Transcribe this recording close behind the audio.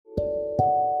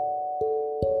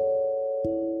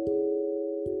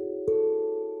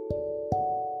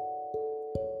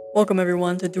Welcome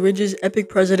everyone to Dwidge's Epic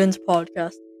Presidents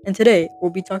podcast, and today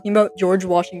we'll be talking about George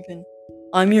Washington.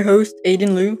 I'm your host,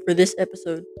 Aiden Liu, for this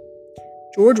episode.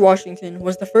 George Washington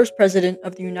was the first president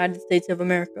of the United States of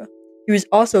America. He was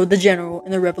also the general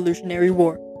in the Revolutionary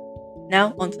War.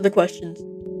 Now, on to the questions.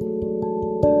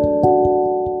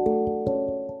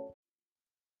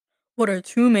 What are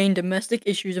two main domestic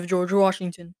issues of George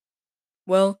Washington?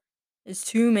 Well, his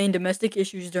two main domestic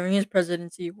issues during his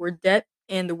presidency were debt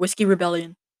and the Whiskey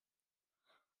Rebellion.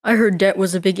 I heard debt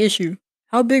was a big issue.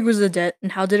 How big was the debt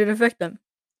and how did it affect them?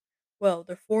 Well,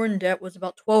 their foreign debt was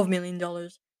about $12 million,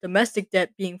 domestic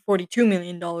debt being $42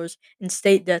 million, and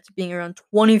state debts being around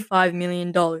 $25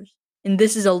 million. And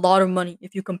this is a lot of money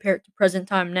if you compare it to present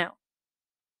time now.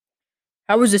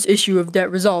 How was this issue of debt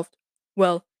resolved?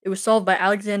 Well, it was solved by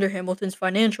Alexander Hamilton's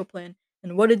financial plan,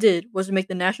 and what it did was make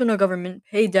the national government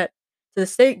pay debt to the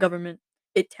state government.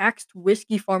 It taxed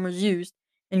whiskey farmers used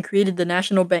and created the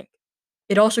national bank.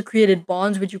 It also created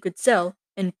bonds which you could sell,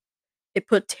 and it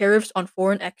put tariffs on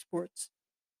foreign exports.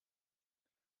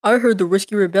 I heard the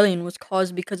Whiskey Rebellion was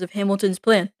caused because of Hamilton's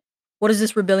plan. What is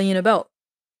this rebellion about?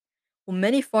 Well,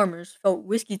 many farmers felt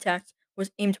whiskey tax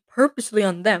was aimed purposely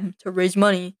on them to raise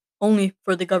money only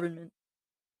for the government.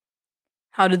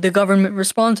 How did the government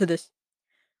respond to this?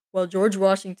 Well, George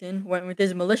Washington went with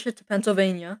his militia to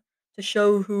Pennsylvania to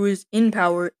show who is in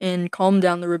power and calm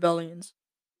down the rebellions.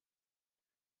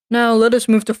 Now, let us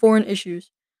move to foreign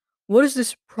issues. What is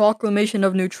this proclamation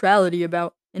of neutrality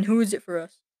about, and who is it for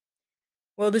us?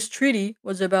 Well, this treaty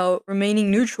was about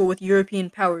remaining neutral with European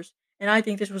powers, and I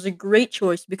think this was a great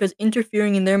choice because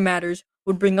interfering in their matters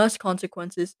would bring us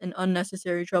consequences and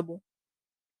unnecessary trouble.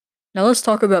 Now let's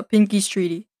talk about Pinky's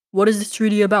Treaty. What is this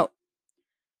treaty about?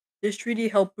 This treaty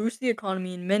helped boost the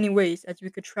economy in many ways as we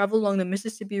could travel along the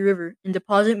Mississippi River and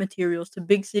deposit materials to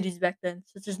big cities back then,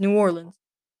 such as New Orleans.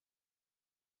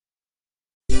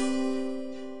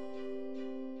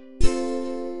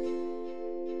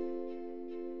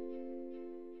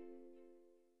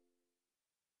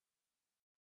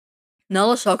 Now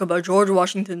let's talk about George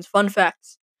Washington's fun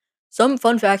facts. Some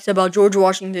fun facts about George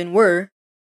Washington were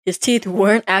his teeth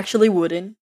weren't actually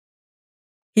wooden,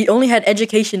 he only had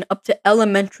education up to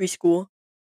elementary school,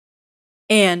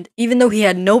 and even though he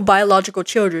had no biological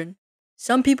children,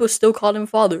 some people still called him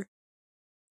father.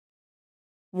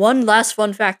 One last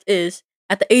fun fact is,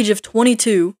 at the age of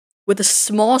 22, with a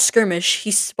small skirmish,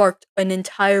 he sparked an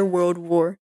entire world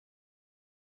war.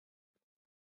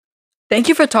 Thank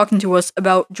you for talking to us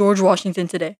about George Washington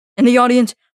today. And the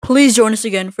audience, please join us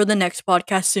again for the next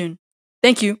podcast soon.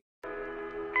 Thank you.